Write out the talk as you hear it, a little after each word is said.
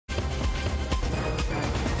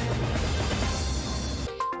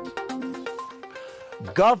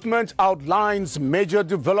Government outlines major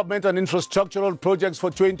development and infrastructural projects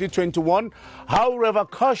for 2021, however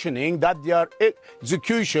cautioning that their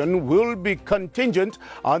execution will be contingent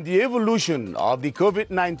on the evolution of the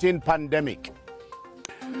COVID-19 pandemic.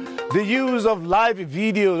 The use of live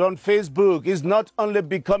videos on Facebook is not only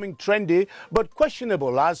becoming trendy, but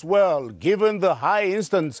questionable as well, given the high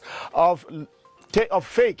instance of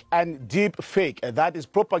fake and deep fake that is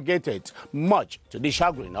propagated, much to the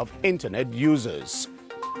chagrin of internet users.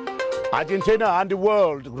 Argentina and the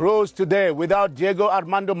world rose today without Diego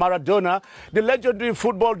Armando Maradona, the legendary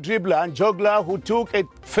football dribbler and juggler who took a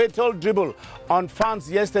fatal dribble on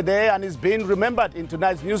fans yesterday and is being remembered in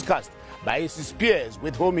tonight's newscast by his peers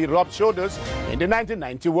with whom he rubbed shoulders in the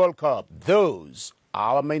 1990 World Cup. Those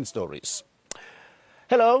are our main stories.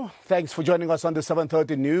 Hello, thanks for joining us on the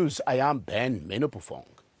 7:30 News. I am Ben Menopufong.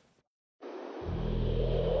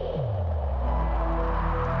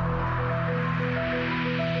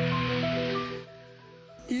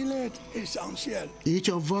 Each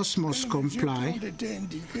of us must comply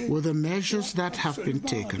with the measures that have been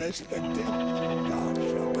taken.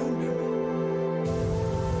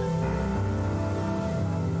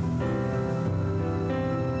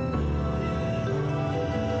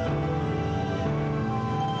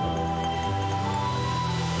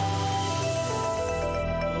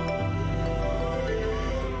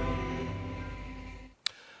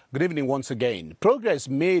 Good evening once again. Progress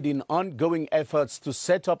made in ongoing efforts to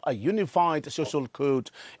set up a unified social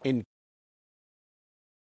code in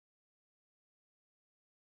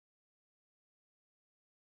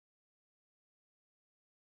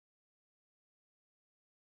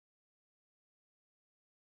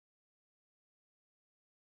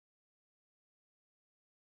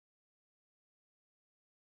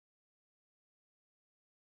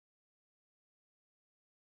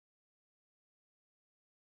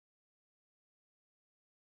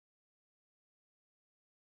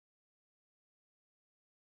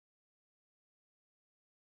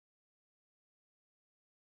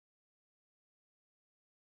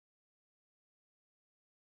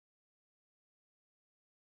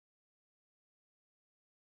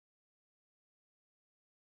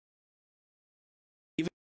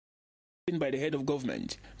by the head of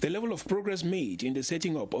government. The level of progress made in the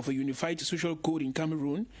setting up of a unified social code in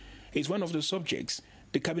Cameroon is one of the subjects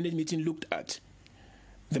the cabinet meeting looked at.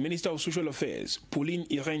 The Minister of Social Affairs, Pauline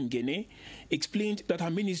Irene Guéné, explained that her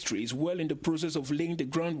ministry is well in the process of laying the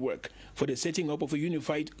groundwork for the setting up of a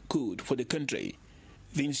unified code for the country.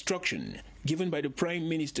 The instruction given by the Prime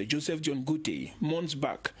Minister Joseph John Goute months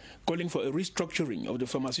back, calling for a restructuring of the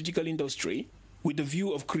pharmaceutical industry with the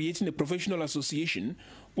view of creating a professional association,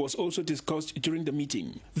 was also discussed during the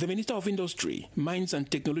meeting. The Minister of Industry, Mines and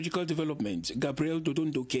Technological Development, Gabriel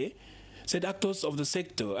Dodon-Doke, said actors of the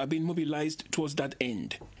sector are being mobilized towards that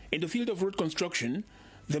end. In the field of road construction,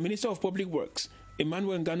 the Minister of Public Works,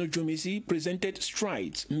 Emmanuel Ngano Jomisi, presented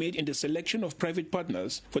strides made in the selection of private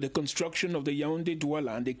partners for the construction of the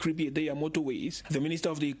Yaoundé-Douala and the Kribi-Edeya motorways. The Minister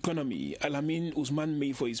of the Economy, Alamin Ousmane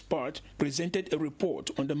Mey, for his part, presented a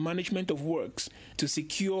report on the management of works to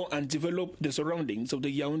secure and develop the surroundings of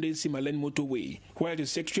the Yaoundé-Simalen motorway, while the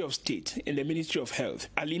Secretary of State in the Ministry of Health,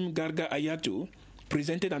 Alim Garga Ayatou,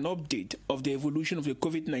 presented an update of the evolution of the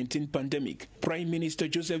COVID-19 pandemic. Prime Minister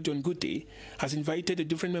Joseph John Goute has invited the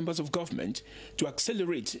different members of government to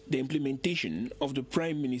accelerate the implementation of the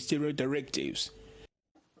prime ministerial directives.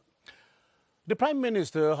 The Prime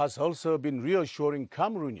Minister has also been reassuring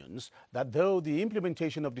Cameroonians that though the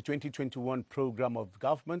implementation of the 2021 program of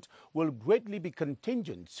government will greatly be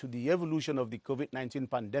contingent to the evolution of the COVID-19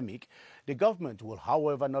 pandemic, the government will,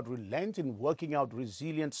 however, not relent in working out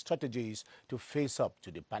resilient strategies to face up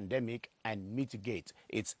to the pandemic and mitigate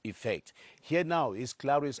its effect. Here now is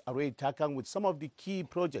Clarice Array-Takang with some of the key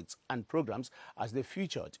projects and programs as they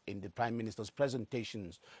featured in the Prime Minister's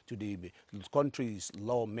presentations to the country's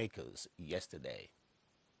lawmakers yesterday.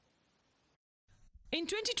 In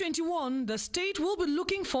 2021, the state will be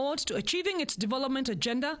looking forward to achieving its development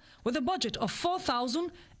agenda with a budget of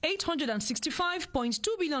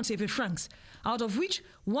 4,865.2 billion CFA francs, out of which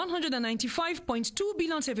 195.2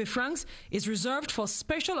 billion CFA francs is reserved for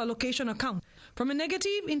special allocation account. From a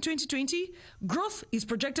negative in 2020, growth is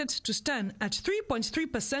projected to stand at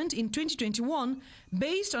 3.3% in 2021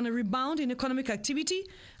 based on a rebound in economic activity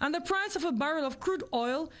and the price of a barrel of crude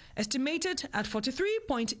oil estimated at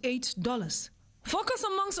 $43.8. Focus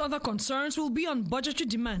amongst other concerns will be on budgetary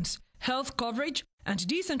demands, health coverage, and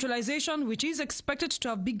decentralization, which is expected to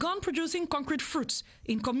have begun producing concrete fruits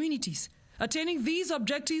in communities. Attaining these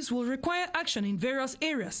objectives will require action in various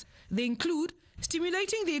areas. They include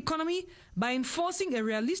stimulating the economy by enforcing a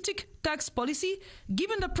realistic tax policy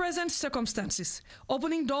given the present circumstances,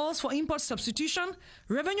 opening doors for import substitution,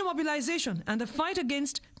 revenue mobilization, and the fight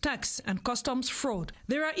against tax and customs fraud.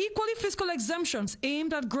 There are equally fiscal exemptions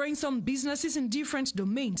aimed at growing some businesses in different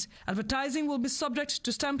domains. Advertising will be subject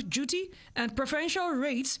to stamp duty and preferential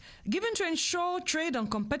rates given to ensure trade on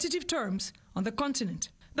competitive terms on the continent.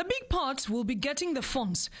 The big parts will be getting the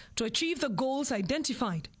funds to achieve the goals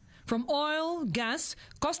identified. From oil, gas,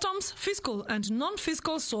 customs, fiscal and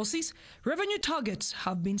non-fiscal sources, revenue targets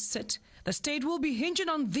have been set. The state will be hinging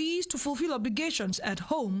on these to fulfill obligations at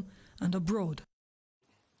home and abroad.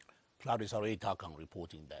 Clarice Aretakan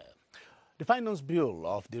reporting there. The Finance Bill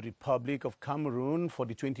of the Republic of Cameroon for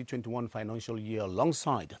the 2021 financial year,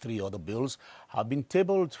 alongside 3 other bills, have been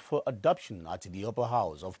tabled for adoption at the Upper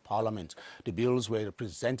House of Parliament. The bills were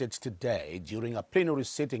presented today during a plenary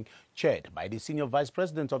sitting chaired by the Senior Vice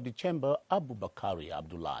President of the Chamber, Abubakari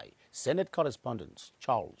Abdullahi. Senate correspondent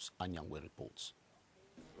Charles Anyangwe reports.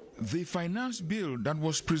 The finance bill that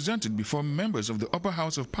was presented before members of the Upper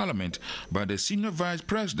House of Parliament by the Senior Vice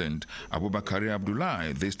President, Abubakari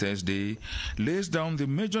Abdullahi, this Thursday, lays down the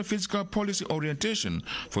major fiscal policy orientation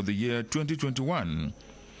for the year 2021.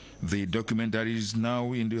 The document that is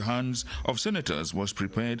now in the hands of senators was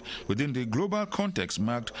prepared within the global context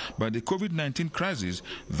marked by the COVID-19 crisis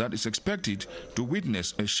that is expected to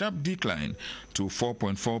witness a sharp decline to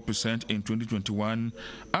 4.4% in 2021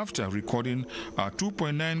 after recording a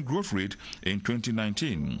 2.9% growth rate in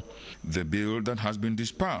 2019. The bill that has been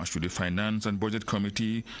dispatched to the Finance and Budget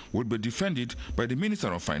Committee will be defended by the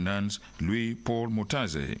Minister of Finance, Louis-Paul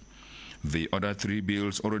Motaze. The other 3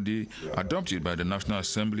 bills already adopted by the National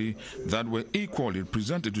Assembly that were equally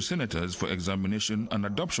presented to senators for examination and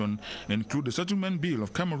adoption include the Settlement Bill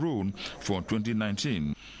of Cameroun for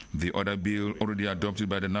 2019. The other bill already adopted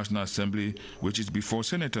by the National Assembly, which is before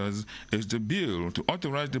senators, is the bill to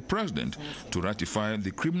authorize the President to ratify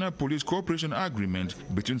the Criminal Police Cooperation Agreement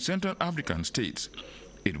between Central African states.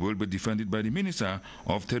 It will be defended by the Minister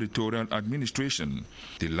of Territorial Administration.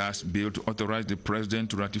 The last bill to authorize the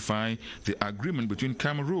President to ratify the agreement between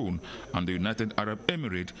Cameroon and the United Arab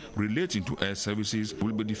Emirates relating to air services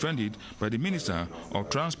will be defended by the Minister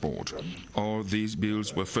of Transport. All these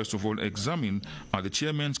bills were first of all examined at the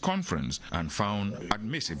Chairman's Conference and found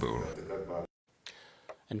admissible.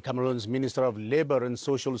 And Cameroon's Minister of Labour and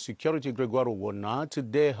Social Security, Gregoire Wona,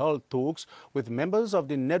 today held talks with members of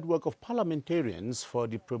the network of parliamentarians for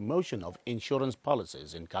the promotion of insurance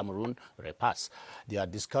policies in Cameroon, REPAS. Their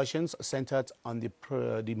discussions centered on the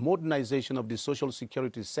modernization of the social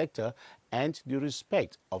security sector and the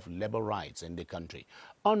respect of labor rights in the country.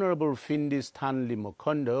 Honorable Findi Stanley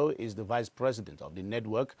Mokondo is the vice president of the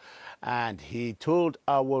network, and he told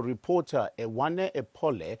our reporter Ewane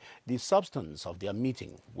Epole the substance of their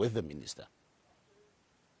meeting with the minister.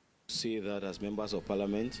 Say that as members of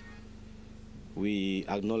parliament, we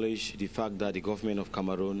acknowledge the fact that the government of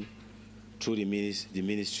Cameroon, through the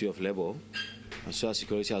Ministry of Labour and Social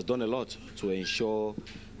Security, has done a lot to ensure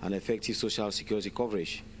an effective social security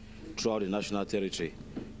coverage throughout the national territory.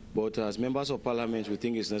 But as members of parliament, we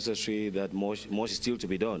think it's necessary that much is still to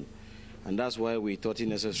be done. And that's why we thought it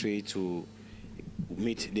necessary to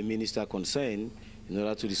meet the minister concerned in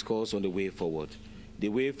order to discuss on the way forward. The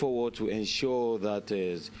way forward to ensure that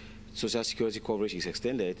social security coverage is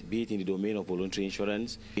extended, be it in the domain of voluntary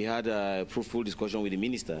insurance. We had a fruitful discussion with the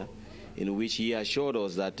minister in which he assured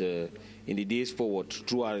us that in the days forward,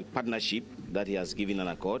 through our partnership that he has given an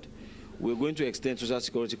accord, we're going to extend social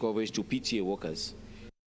security coverage to PTA workers.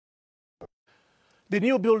 The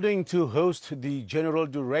new building to host the General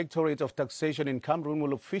Directorate of Taxation in Cameroon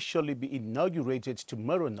will officially be inaugurated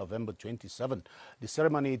tomorrow, November 27. The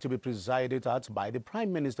ceremony, to be presided at by the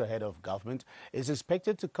Prime Minister, head of government, is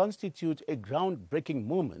expected to constitute a groundbreaking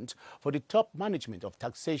moment for the top management of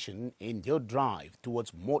taxation in their drive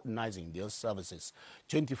towards modernizing their services.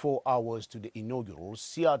 24 hours to the inaugural,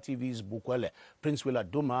 CRTV's Bukwele Prince Willa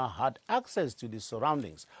Duma had access to the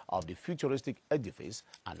surroundings of the futuristic edifice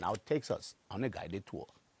and now takes us on a guided tour.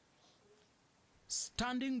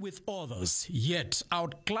 Standing with others, yet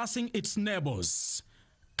outclassing its neighbors,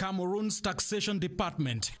 Cameroon's taxation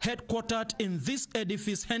department, headquartered in this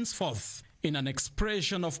edifice henceforth, in an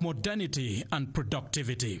expression of modernity and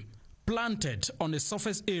productivity. Planted on a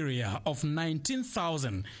surface area of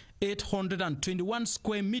 19,821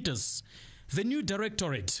 square meters, the new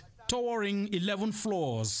directorate, towering 11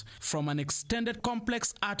 floors from an extended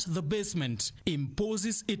complex at the basement,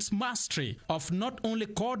 imposes its mastery of not only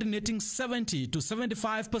coordinating 70 to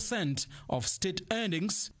 75% of state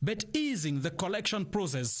earnings, but easing the collection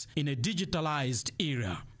process in a digitalized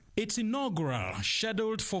era. Its inaugural,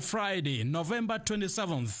 scheduled for Friday, November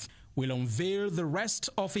 27th, will unveil the rest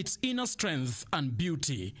of its inner strength and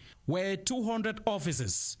beauty, where 200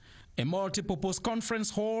 offices, a multi-purpose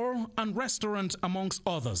conference hall and restaurant, amongst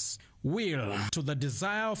others, will, to the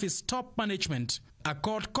desire of its top management,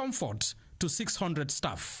 accord comfort to 600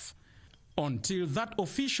 staff. Until that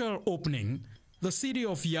official opening, the city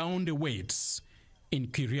of Yaoundé waits in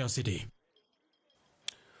curiosity.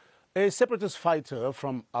 A separatist fighter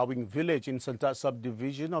from Awing village in Santa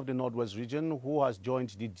subdivision of the Northwest region who has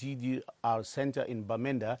joined the DDR center in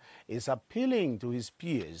Bamenda is appealing to his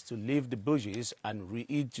peers to leave the bushes and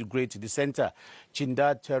reintegrate the center.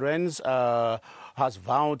 Chinda Terence has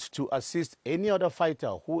vowed to assist any other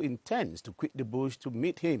fighter who intends to quit the bush to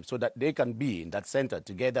meet him so that they can be in that center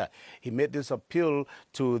together. He made this appeal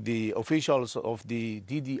to the officials of the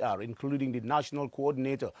DDR, including the national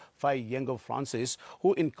coordinator, Fai Yengo Francis,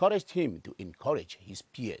 who encouraged him to encourage his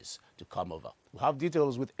peers to come over. We have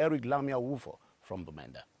details with Eric Lamia Wufo from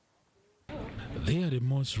Bamenda. They are the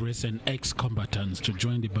most recent ex-combatants to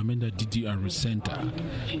join the Bamenda DDR Center.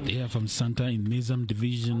 They are from Santa in Nizam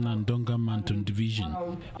Division and Donga Mountain Division.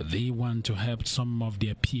 They want to help some of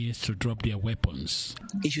their peers to drop their weapons.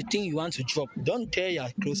 If you think you want to drop, don't tell your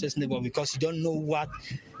closest neighbor because you don't know what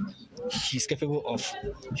he's capable of.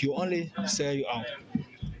 He only sell you out.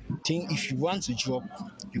 Think if you want to drop,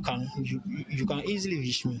 you can easily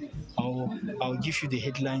reach me. I'll give you the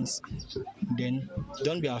headlines. Then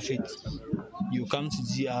don't be afraid. You come to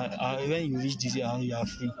DDR, when you reach DDR, you are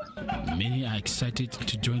free. Many are excited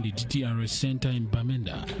to join the DDR Center in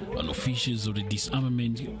Bamenda, and officials of the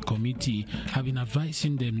Disarmament Committee have been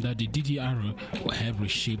advising them that the DDR will help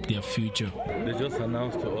reshape their future. They just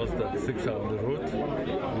announced to us that 6 are on the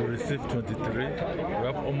road. We received 23. We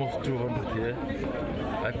have almost 200 here.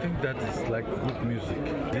 I think that is like good music.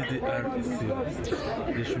 DDR is serious.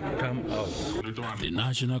 They should come out. The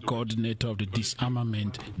national coordinator of the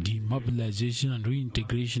Disarmament, Demobilization and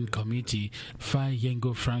Reintegration Committee, Fai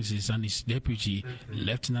Yengo Francis, and his deputy,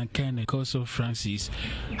 Lieutenant Colonel Koso Francis,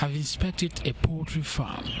 have inspected a poultry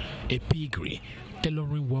farm, a piggery,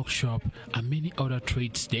 tailoring workshop, and many other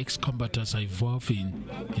trades the ex-combatants are involved in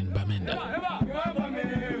Bamenda.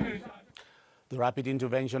 The Rapid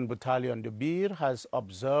Intervention Battalion, the BIR, has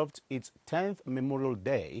observed its 10th Memorial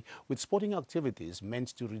Day with sporting activities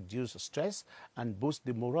meant to reduce stress and boost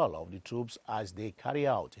the morale of the troops as they carry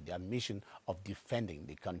out their mission of defending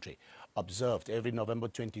the country. Observed every November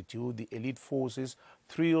 22, the elite forces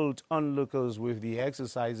thrilled onlookers with the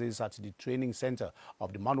exercises at the training center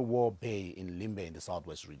of the Manuwa Bay in Limbe in the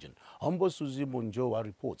Southwest region. Humbo Suzy Munjoa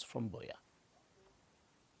reports from Boya.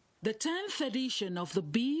 The 10th edition of the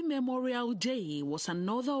B Memorial Day was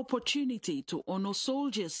another opportunity to honor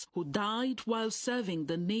soldiers who died while serving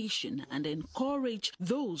the nation and encourage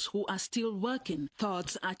those who are still working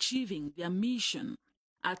towards achieving their mission.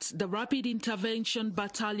 At the Rapid Intervention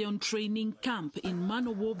Battalion Training Camp in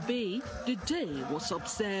Manuwa Bay, the day was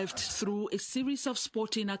observed through a series of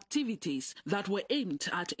sporting activities that were aimed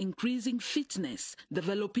at increasing fitness,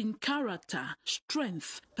 developing character,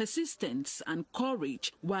 strength, persistence, and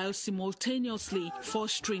courage, while simultaneously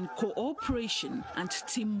fostering cooperation and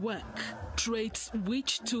teamwork. Traits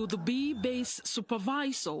which, to the B-base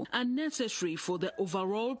supervisor, are necessary for the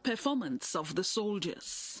overall performance of the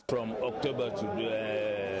soldiers. From October to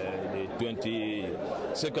the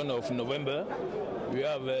 22nd of November, we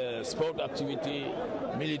have sport activity,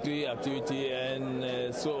 military activity,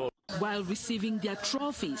 and so on. While receiving their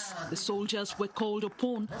trophies, the soldiers were called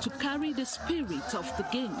upon to carry the spirit of the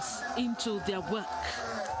games into their work.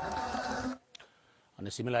 On a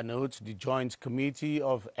similar note, the Joint Committee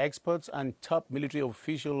of Experts and top military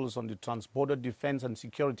officials on the Transborder Defense and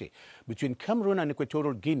Security between Cameroon and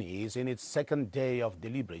Equatorial Guinea is in its second day of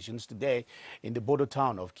deliberations today in the border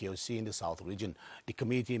town of KOC in the South region. The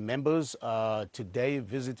committee members today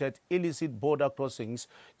visited illicit border crossings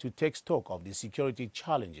to take stock of the security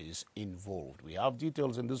challenges involved. We have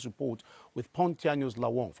details in this report with Pontianos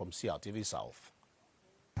Lawong from CRTV South.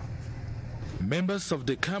 Members of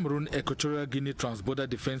the Cameroon Equatorial Guinea Transborder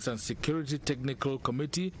Defense and Security Technical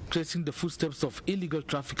Committee tracing the footsteps of illegal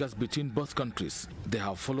traffickers between both countries. They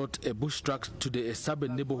have followed a bush track to the Esabe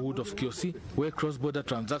neighborhood of Kiosi, where cross-border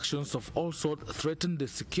transactions of all sorts threaten the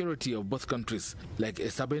security of both countries. Like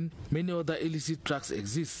Esabe, many other illicit tracks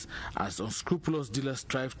exist as unscrupulous dealers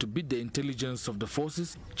strive to beat the intelligence of the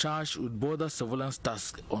forces charged with border surveillance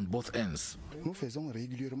tasks on both ends.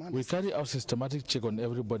 We carry out systematic check on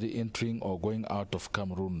everybody entering or going out of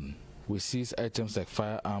Cameroon. We seize items like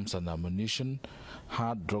firearms and ammunition,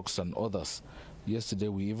 hard drugs and others. Yesterday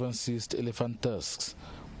we even seized elephant tusks.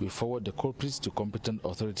 We forward the culprits to competent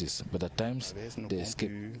authorities, but at times they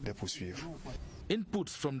escape. Inputs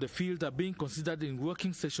from the field are being considered in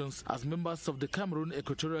working sessions as members of the Cameroon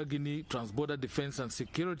Equatorial Guinea Transborder Defense and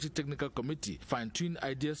Security Technical Committee fine-tune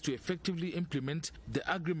ideas to effectively implement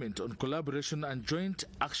the agreement on collaboration and joint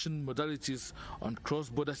action modalities on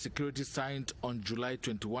cross-border security signed on July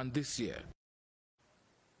 21 this year.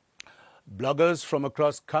 Bloggers from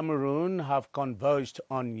across Cameroon have converged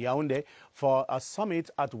on Yaoundé for a summit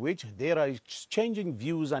at which they are exchanging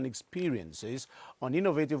views and experiences on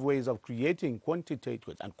innovative ways of creating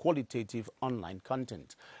quantitative and qualitative online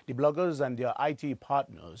content. The bloggers and their IT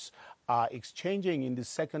partners are exchanging in the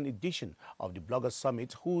second edition of the Blogger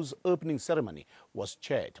Summit, whose opening ceremony was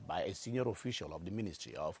chaired by a senior official of the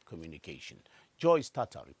Ministry of Communication. Joyce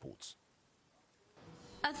Tata reports.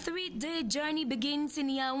 A 3-day journey begins in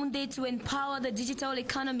Yaoundé to empower the digital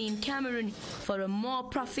economy in Cameroon for a more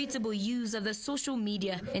profitable use of the social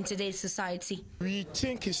media in today's society. We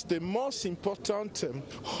think it's the most important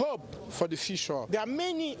hub for the future. There are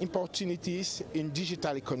many opportunities in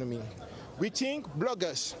digital economy. We think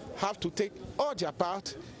bloggers have to take all their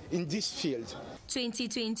part in this field.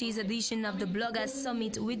 2020's edition of the Bloggers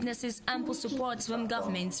Summit witnesses ample support from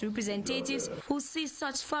government's representatives who see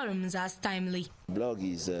such forums as timely. Blog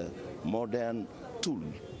is a modern tool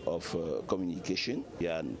of communication. We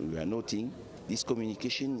are noting this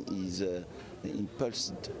communication is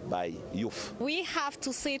impulsed by youth. We have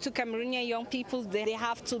to say to Cameroonian young people that they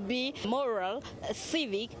have to be moral,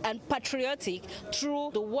 civic and patriotic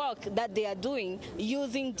through the work that they are doing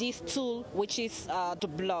using this tool, which is the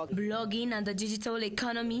blog. Blogging and the digital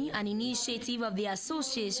economy, an initiative of the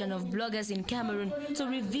Association of Bloggers in Cameroon to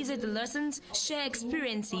revisit the lessons, share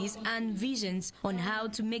experiences and visions on how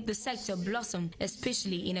to make the sector blossom,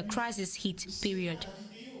 especially in a crisis-hit period.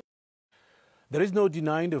 There is no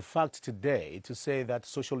denying the fact today to say that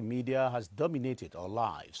social media has dominated our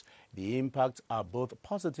lives. The impacts are both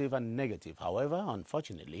positive and negative. However,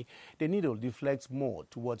 unfortunately, the needle deflects more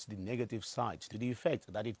towards the negative side, to the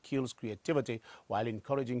effect that it kills creativity while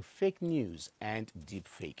encouraging fake news and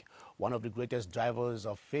deepfake. One of the greatest drivers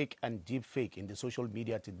of fake and deepfake in the social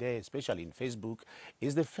media today, especially in Facebook,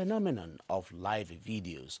 is the phenomenon of live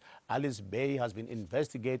videos. Alice Bay has been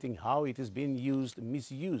investigating how it is being used,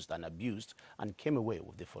 misused and abused, and came away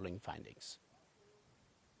with the following findings.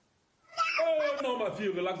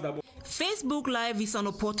 Facebook Live is an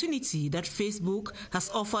opportunity that Facebook has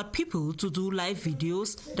offered people to do live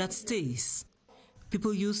videos that stays.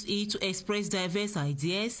 People use it to express diverse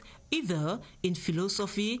ideas, either in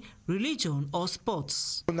philosophy, religion, or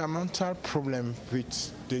sports. The fundamental problem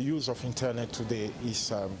with the use of internet today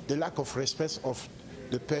is the lack of respect of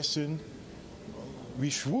the person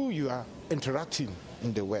with who you are interacting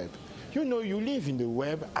in the web. You know, you live in the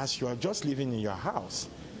web as you are just living in your house.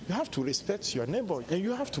 You have to respect your neighbor and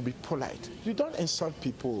you have to be polite. You don't insult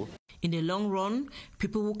people. In the long run,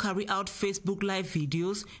 people who carry out Facebook Live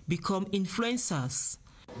videos become influencers.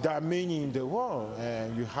 There are many in the world.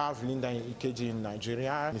 You have Linda Ikeji in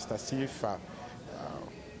Nigeria, Mr. Sifa,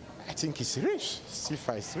 I think he's rich.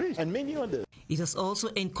 Sifa is rich, and many others. It has also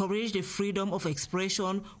encouraged the freedom of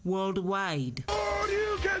expression worldwide.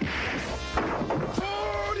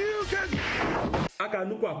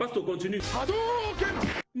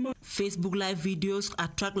 Facebook Live videos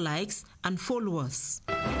attract likes and followers.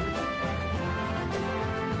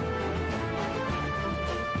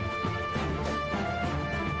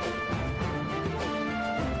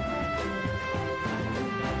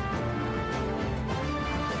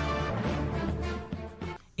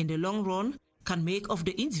 In the long run, can make of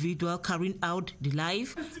the individual carrying out the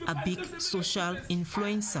live a big social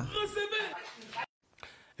influencer.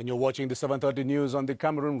 And you're watching the 7:30 news on the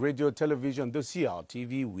Cameroon Radio Television, the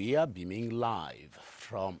CRTV. We are beaming live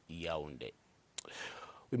from Yaoundé.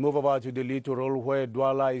 We move over to the littoral, where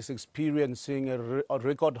Douala is experiencing a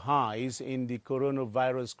record highs in the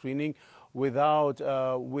coronavirus screening, with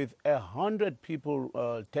 100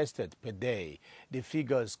 people tested per day. The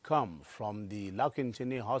figures come from the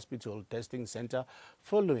Lakentini Hospital Testing Center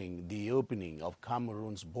following the opening of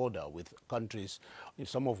Cameroon's border with countries,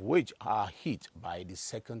 some of which are hit by the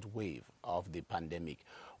second wave of the pandemic.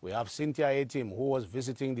 We have Cynthia Etim, who was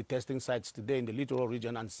visiting the testing sites today in the littoral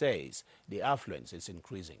region and says the affluence is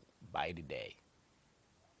increasing by the day.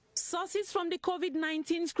 Sources from the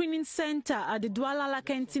COVID-19 screening center at the Douala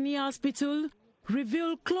Lakentini Hospital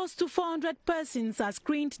reveal close to 400 persons are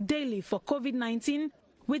screened daily for COVID-19,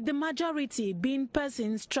 with the majority being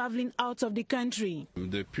persons traveling out of the country.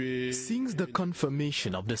 Since the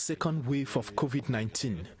confirmation of the second wave of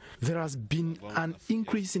COVID-19, there has been an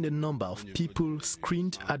increase in the number of people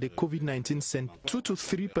screened at the COVID-19 center. 2 to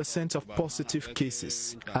 3% of positive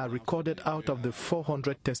cases are recorded out of the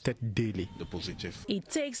 400 tested daily. It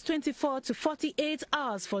takes 24 to 48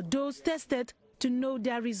 hours for those tested to know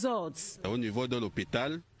their results.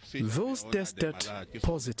 Those tested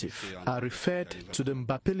positive are referred to the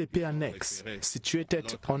Mbapelepe Annex,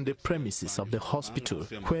 situated on the premises of the hospital,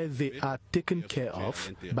 where they are taken care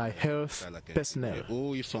of by health personnel.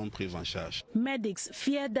 Medics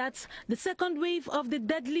fear that the second wave of the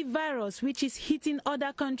deadly virus, which is hitting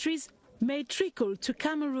other countries, may trickle to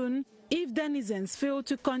Cameroon if denizens fail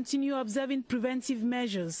to continue observing preventive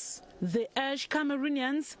measures. They urge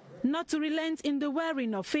Cameroonians not to relent in the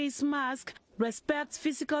wearing of face masks, respect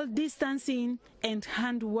physical distancing and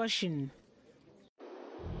hand washing.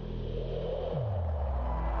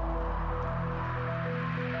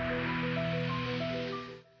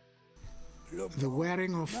 The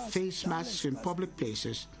wearing of face masks in public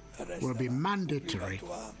places will be mandatory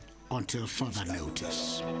until further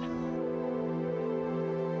notice.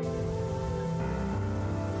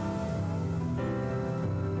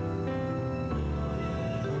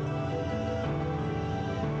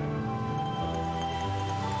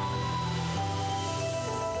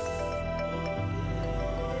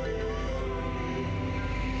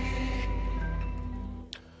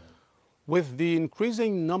 With the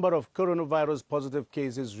increasing number of coronavirus positive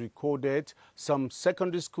cases recorded, some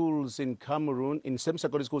secondary schools in the Cameroon,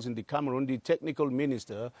 the technical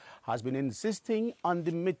minister has been insisting on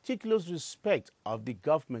the meticulous respect of the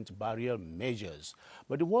government barrier measures.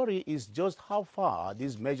 But the worry is just how far are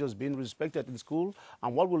these measures being respected in school,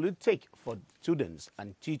 and what will it take for students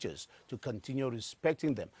and teachers to continue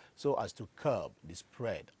respecting them so as to curb the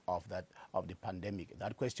spread of the pandemic?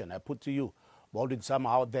 That question I put to you. Baldwin Sam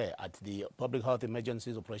out there at the Public Health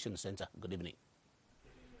Emergencies Operations Center. Good evening.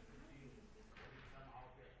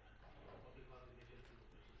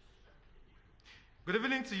 Good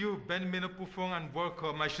evening to you, Ben Menopufong, and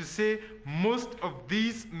welcome. I should say most of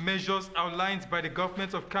these measures outlined by the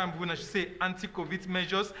government of Cameroon, I should say anti-COVID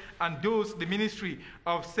measures, and those the Ministry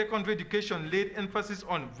of Secondary Education laid emphasis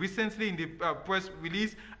on recently in the press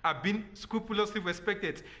release are being scrupulously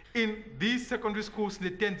respected in these secondary schools in the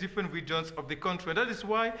 10 different regions of the country. And that is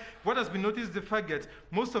why what has been noticed is the fact that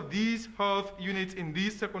most of these health units in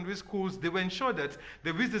these secondary schools, they will ensure that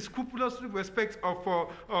there is the scrupulous respect of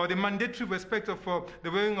the mandatory respect of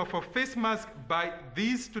the wearing of a face mask by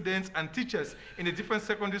these students and teachers in the different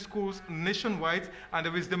secondary schools nationwide, and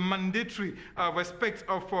there is the mandatory respect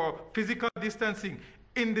of physical distancing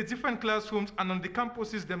in the different classrooms and on the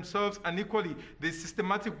campuses themselves, and equally the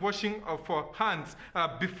systematic washing of hands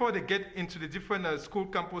before they get into the different school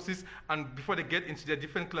campuses and before they get into their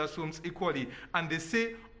different classrooms equally. And they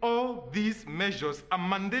say all these measures are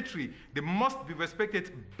mandatory. They must be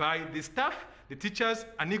respected by the staff, the teachers,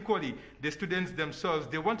 and equally the students themselves.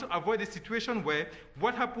 They want to avoid a situation where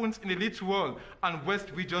what happens in the littoral and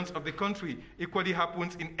west regions of the country equally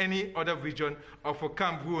happens in any other region of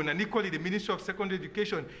Cameroon. And equally the Ministry of Secondary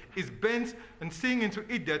Education is bent on seeing into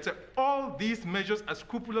it that all these measures are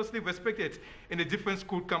scrupulously respected in the different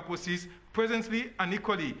school campuses presently and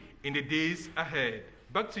equally in the days ahead.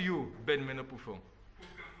 Back to you, Ben Menopufong.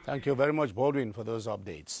 Thank you very much, Baldwin, for those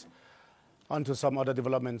updates. On to some other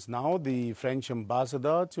developments now. The French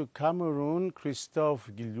ambassador to Cameroon,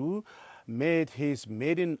 Christophe Guillou, made his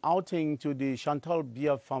maiden outing to the Chantal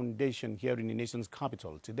Biya Foundation here in the nation's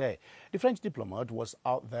capital today. The French diplomat was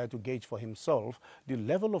out there to gauge for himself the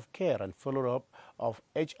level of care and follow-up of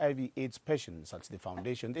HIV/AIDS patients at the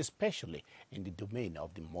foundation, especially in the domain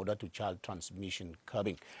of the mother-to-child transmission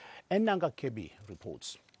curbing. Enanga Kebi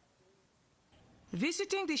reports.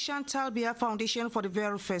 Visiting the Chantal Biya Foundation for the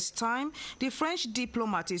very first time, the French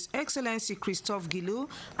diplomat, His Excellency Christophe Guillou,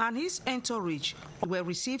 and his entourage were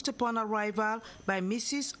received upon arrival by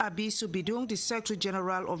Mrs. Abisu Bidung, the Secretary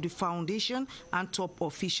General of the Foundation, and top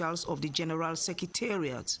officials of the General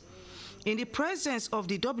Secretariat. In the presence of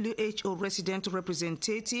the WHO resident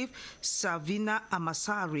representative, Savina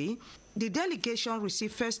Amasari, the delegation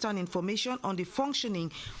received first-hand information on the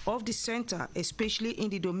functioning of the center, especially in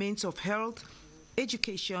the domains of health,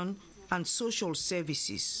 education, and social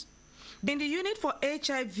services. In the unit for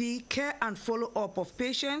HIV care and follow-up of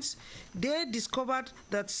patients, they discovered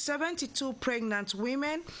that 72 pregnant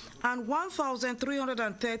women and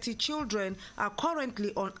 1,330 children are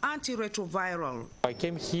currently on antiretroviral. I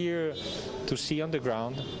came here to see on the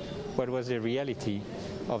ground what was the reality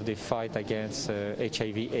of the fight against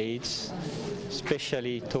HIV/AIDS,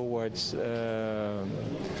 especially towards the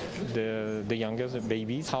youngest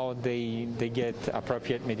babies, how they get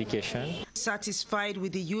appropriate medication. Satisfied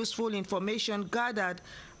with the useful information gathered,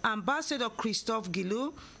 Ambassador Christophe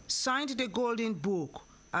Guilou signed the Golden Book,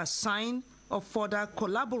 a sign of further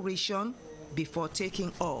collaboration before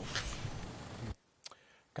taking off.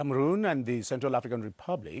 Cameroon and the Central African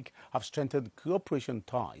Republic have strengthened cooperation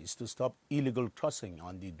ties to stop illegal crossing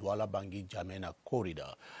on the Douala-Bangui-Jamena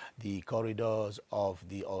corridor. The coordinators of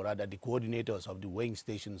the weighing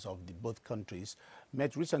stations of both countries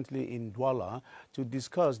met recently in Douala to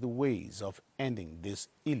discuss the ways of ending this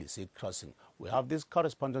illicit crossing. We have this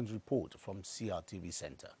correspondent report from CRTV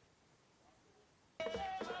Center.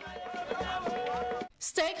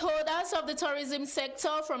 Stakeholders of the tourism sector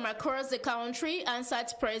from across the country and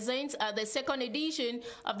sat present at the second edition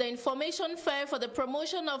of the Information Fair for the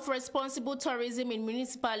Promotion of Responsible Tourism in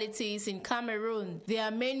Municipalities in Cameroon. Their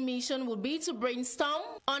main mission will be to brainstorm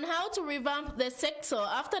on how to revamp the sector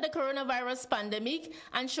after the coronavirus pandemic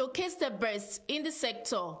and showcase the best in the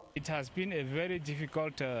sector. It has been a very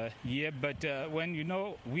difficult year, but when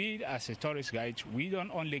we as a tourist guide, we don't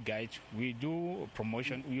only guide, we do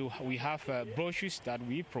promotion. We have brochures that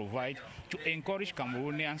we provide to encourage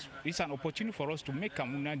Cameroonians. It's an opportunity for us to make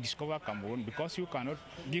Cameroonians discover Cameroon, because you cannot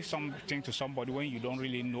give something to somebody when you don't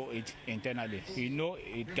really know it internally.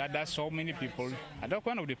 It gathers so many people. And that's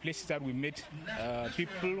one of the places that we meet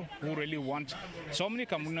people who really want, so many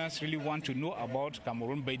Cameroonians really want to know about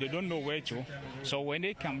Cameroon, but they don't know where to. So when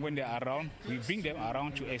they come, when they're around, we bring them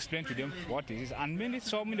around to explain to them what it is. And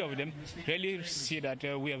so many of them really see that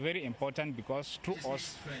we are very important, because through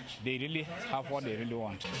us, they really have what they really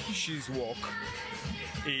want. She's work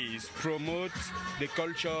is promote the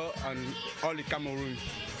culture and all the Cameroon.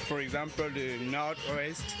 For example, the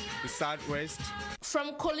Northwest, the Southwest.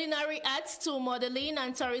 From culinary arts to modeling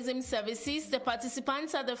and tourism services, the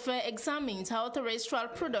participants at the fair examined how terrestrial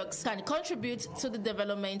products can contribute to the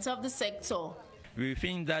development of the sector. We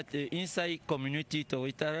think that inside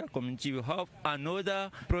territorial community, we have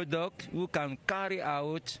another product who can carry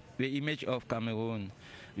out the image of Cameroon.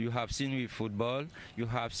 You have seen with football, you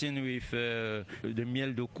have seen with the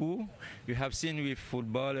miel de cou, you have seen with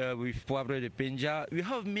football with poivre de penja. We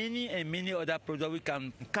have many and many other products we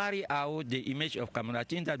can carry out the image of Cameroon. I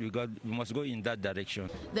think that we must go in that direction.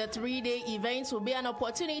 The 3-day event will be an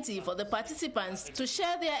opportunity for the participants to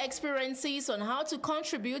share their experiences on how to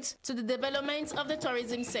contribute to the development of the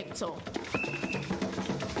tourism sector.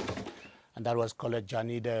 And that was Colette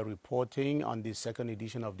Janida reporting on the second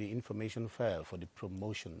edition of the Information Fair for the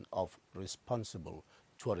Promotion of Responsible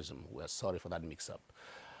Tourism. We're sorry for that mix-up.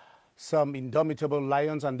 Some indomitable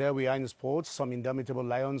lions, and there we are in sports, some indomitable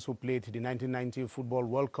lions who played the 1990 Football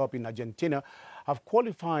World Cup in Argentina have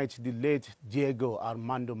qualified the late Diego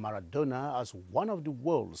Armando Maradona as one of the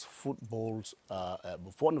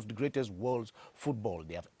greatest world's football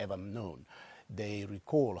they have ever known. They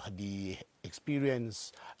recall the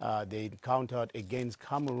experience they encountered against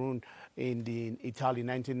Cameroon in Italy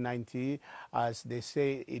 1990, as they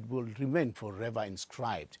say it will remain forever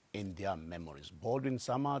inscribed in their memories. Baldwin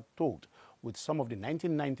Sama talked with some of the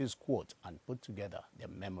 1990s squad and put together their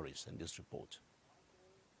memories in this report.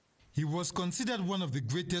 He was considered one of the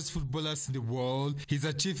greatest footballers in the world. His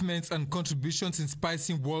achievements and contributions in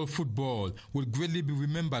spicing world football will greatly be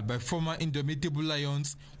remembered by former indomitable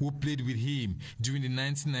lions who played with him during the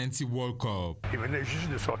 1990 World Cup.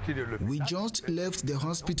 We just left the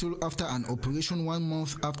hospital after an operation 1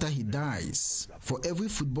 month after he dies. For every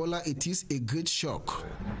footballer, it is a great shock.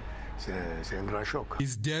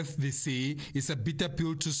 His death, they say, is a bitter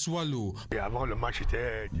pill to swallow.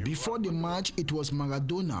 Before the match, it was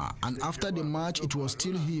Maradona, and after the match, it was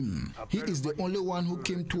still him. He is the only one who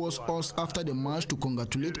came towards us after the match to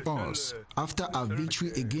congratulate us after our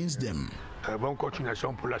victory against them.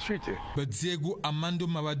 But Diego Armando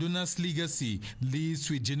Maradona's legacy leads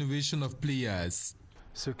to a generation of players.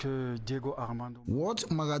 What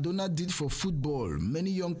Maradona did for football, many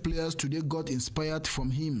young players today got inspired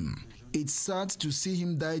from him. It's sad to see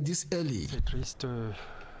him die this early.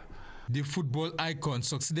 The football icon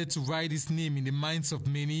succeeded to write his name in the minds of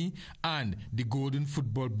many and the Golden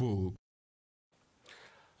Football Ball.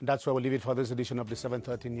 That's where we'll leave it for this edition of the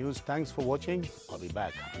 7:30 News. Thanks for watching. I'll be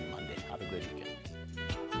back on Monday. Have a great weekend.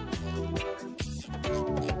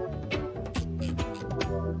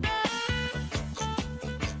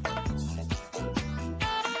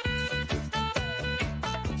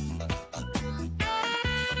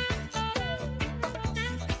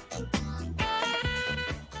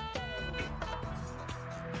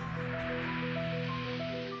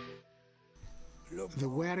 The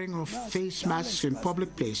wearing of face masks in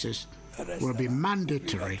public places will be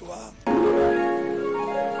mandatory.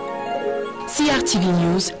 CRTV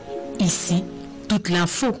News, ici, toute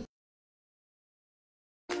l'info.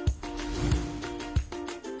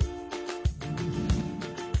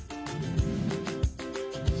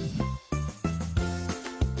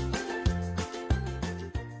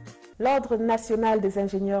 L'Ordre national des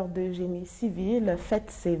ingénieurs de génie civil fête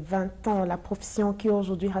ses 20 ans. La profession qui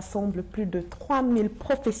aujourd'hui rassemble plus de 3000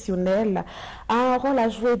 professionnels a un rôle à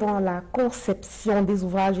jouer dans la conception des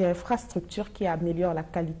ouvrages et infrastructures qui améliorent la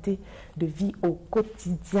qualité de vie au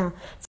quotidien.